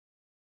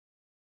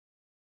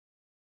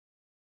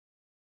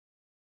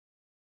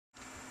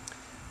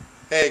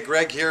Hey,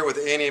 Greg here with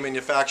A&A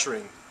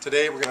Manufacturing.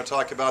 Today we're going to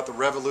talk about the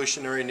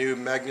revolutionary new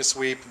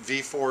MagnaSweep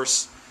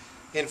V-Force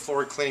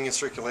in-floor cleaning and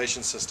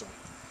circulation system.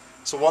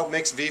 So what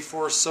makes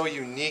V-Force so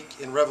unique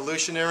and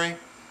revolutionary?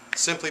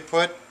 Simply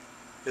put,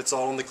 it's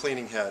all in the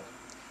cleaning head.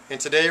 And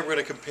today we're going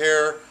to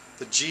compare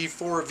the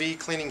G4V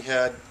cleaning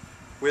head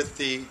with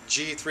the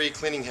G3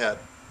 cleaning head.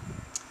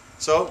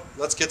 So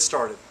let's get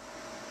started.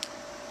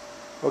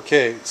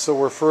 Okay, so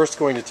we're first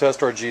going to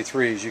test our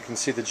G3s. You can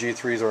see the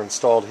G3s are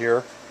installed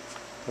here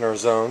in our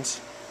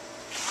zones.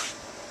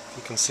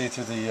 You can see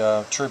through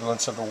the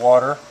turbulence of the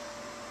water.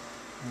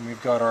 And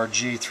we've got our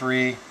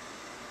G3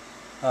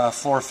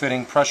 floor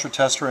fitting pressure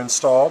tester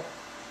installed.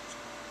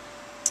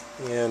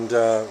 And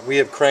we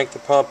have cranked the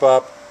pump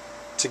up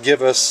to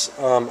give us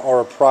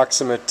our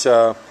approximate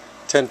 10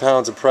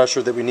 pounds of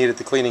pressure that we need at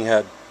the cleaning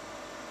head.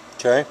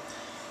 Okay.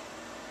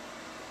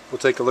 We'll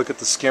take a look at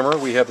the skimmer.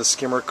 We have the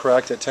skimmer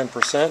cracked at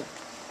 10%.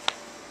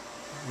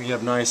 We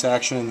have nice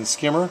action in the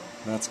skimmer.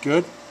 That's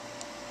good.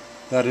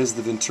 That is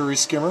the Venturi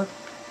skimmer.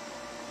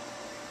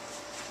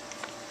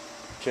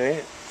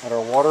 Okay, at our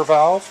water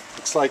valve,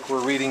 looks like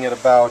we're reading at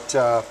about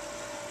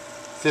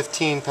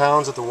 15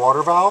 pounds at the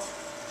water valve.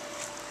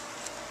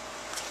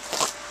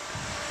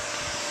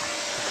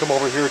 Come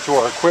over here to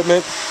our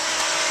equipment,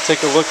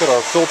 take a look at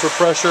our filter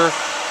pressure.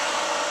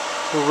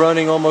 We're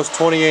running almost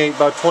 28,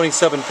 about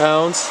 27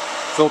 pounds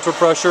filter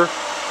pressure.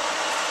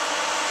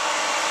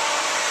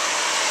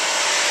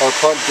 Our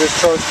pump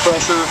discharge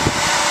pressure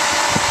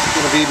is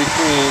going to be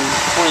between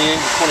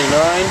 28 and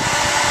 29.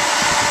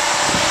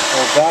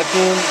 Our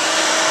vacuum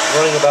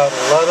running about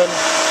 11,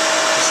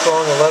 a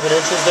strong 11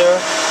 inches there.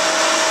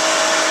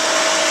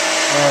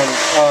 And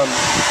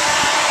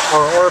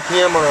our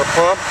RPM on our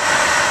pump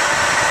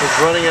is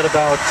running at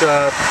about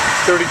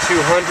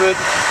 3,200, 1.9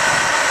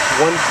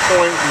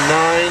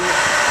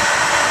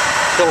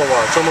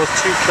 kilowatts, almost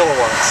 2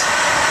 kilowatts.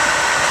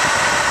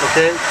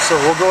 Okay, so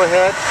we'll go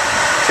ahead,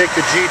 take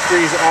the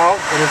G3s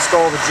out and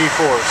install the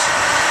G4s.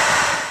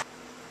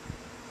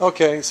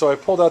 Okay, so I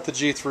pulled out the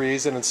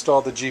G3s and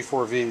installed the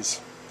G4Vs,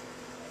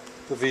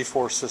 the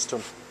V-Force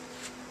system.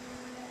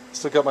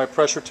 Still got my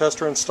pressure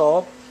tester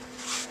installed,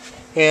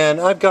 and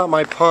I've got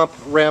my pump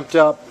ramped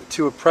up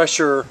to a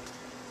pressure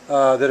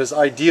that is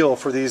ideal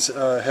for these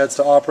heads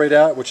to operate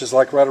at, which is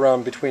like right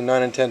around between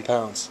 9 and 10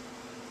 pounds.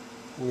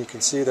 And you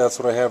can see that's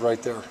what I have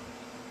right there.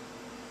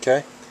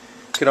 Okay,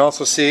 you can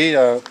also see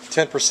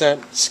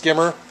 10%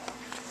 skimmer,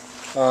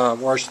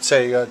 or I should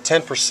say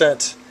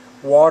 10%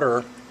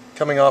 water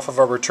coming off of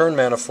our return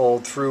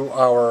manifold through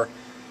our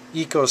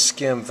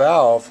EcoSkim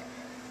valve.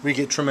 We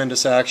get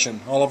tremendous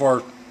action. All of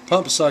our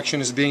pump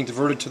suction is being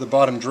diverted to the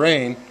bottom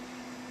drain,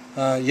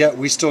 yet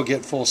we still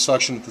get full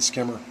suction with the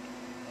skimmer.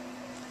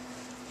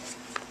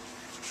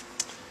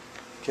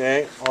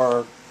 Okay,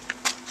 our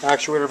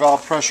actuator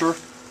valve pressure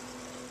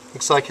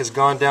looks like has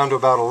gone down to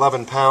about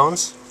 11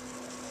 pounds.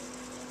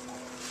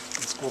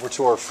 Let's go over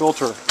to our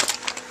filter.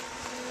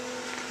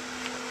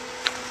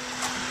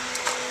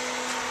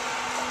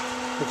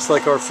 Looks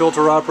like our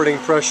filter operating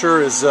pressure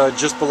is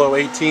just below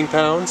 18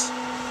 pounds.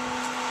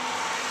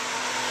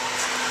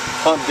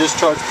 Pump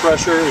discharge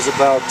pressure is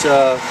about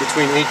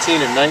between 18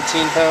 and 19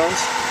 pounds.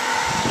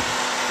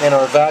 And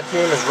our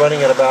vacuum is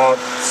running at about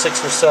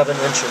 6 or 7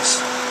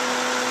 inches.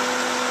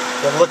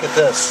 But look at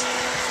this.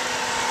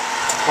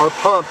 Our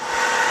pump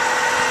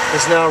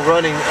is now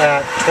running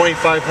at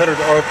 2,500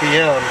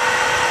 RPM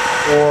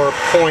or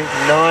 0.9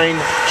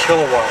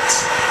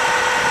 kilowatts.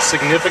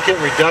 Significant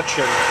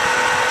reduction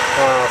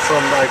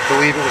from, I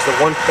believe it was the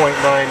 1.9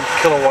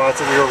 kilowatts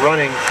that we were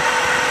running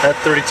at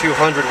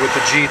 3,200 with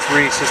the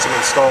G3 system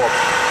installed.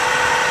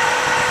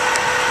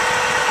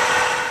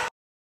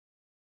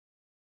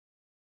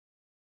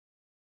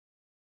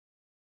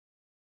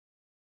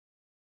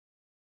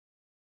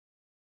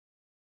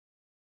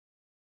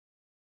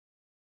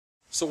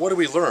 So what did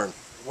we learn?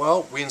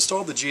 Well, we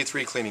installed the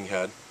G3 cleaning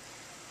head.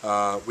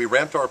 We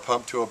ramped our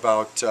pump to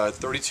about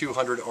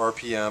 3,200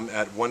 RPM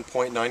at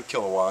 1.9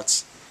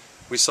 kilowatts.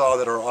 We saw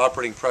that our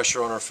operating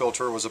pressure on our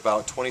filter was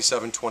about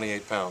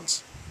 27-28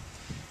 pounds.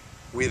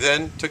 We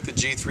then took the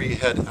G3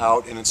 head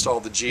out and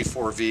installed the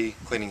G4V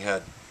cleaning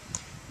head.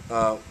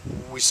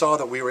 We saw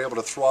that we were able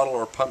to throttle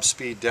our pump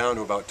speed down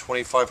to about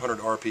 2,500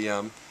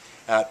 RPM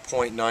at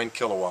 0.9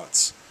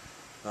 kilowatts.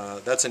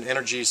 That's an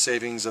energy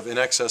savings of in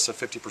excess of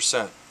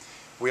 50%.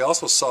 We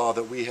also saw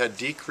that we had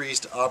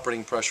decreased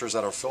operating pressures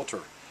at our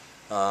filter.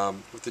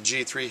 With the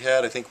G3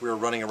 head, I think we were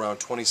running around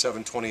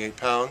 27-28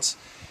 pounds.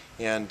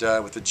 And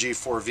with the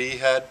G4V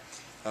head,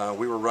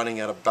 we were running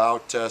at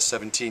about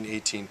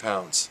 17-18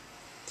 pounds.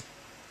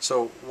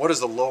 So what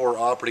does the lower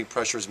operating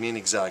pressures mean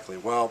exactly?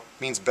 Well,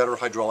 it means better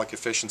hydraulic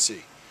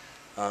efficiency.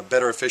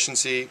 Better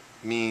efficiency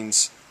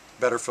means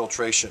better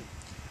filtration,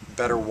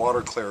 better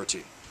water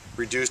clarity,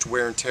 reduced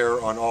wear and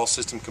tear on all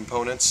system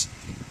components,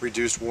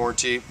 reduced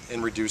warranty,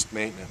 and reduced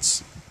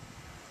maintenance.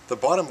 The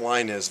bottom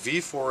line is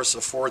V-Force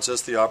affords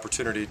us the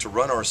opportunity to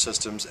run our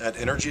systems at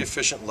energy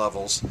efficient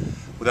levels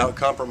without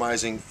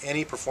compromising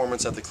any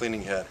performance at the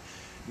cleaning head.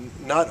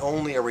 not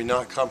only are we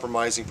not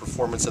compromising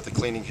performance at the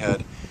cleaning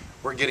head,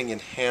 we're getting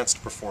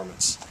enhanced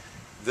performance.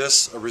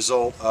 This a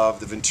result of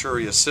the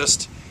Venturi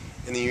Assist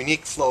and the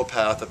unique flow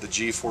path of the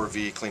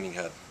G4V cleaning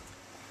head.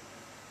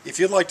 If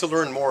you'd like to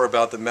learn more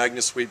about the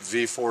MagnaSweep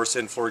V-Force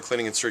in-floor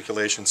cleaning and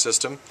circulation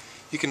system,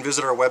 you can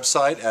visit our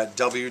website at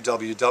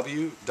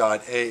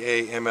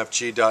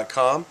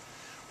www.aamfg.com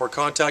or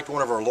contact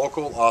one of our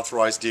local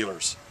authorized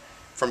dealers.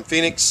 From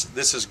Phoenix,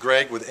 this is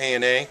Greg with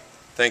A&A.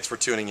 Thanks for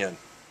tuning in.